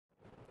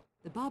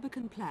The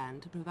Barbican plan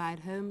to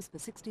provide homes for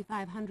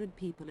 6,500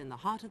 people in the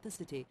heart of the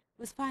city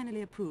was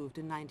finally approved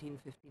in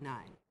 1959.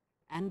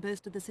 And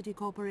boasted the city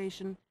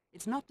corporation,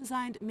 it's not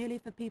designed merely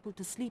for people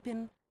to sleep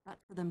in, but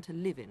for them to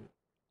live in.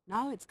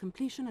 Now its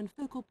completion and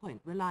focal point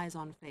relies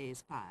on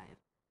Phase 5,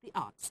 the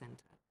Arts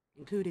Centre,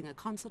 including a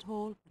concert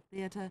hall, a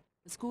theatre,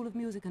 a school of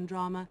music and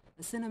drama,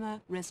 a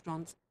cinema,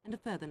 restaurants, and a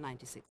further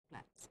 96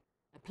 flats.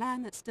 A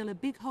plan that's still a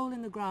big hole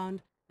in the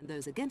ground, and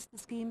those against the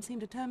scheme seem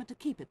determined to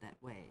keep it that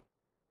way.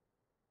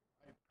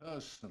 I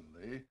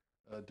personally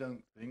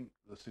don't think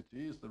the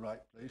city is the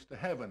right place to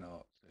have an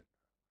arts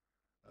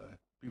centre.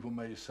 People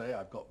may say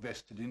I've got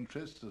vested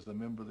interests as a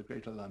member of the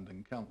Greater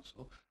London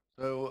Council,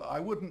 so I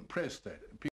wouldn't press that.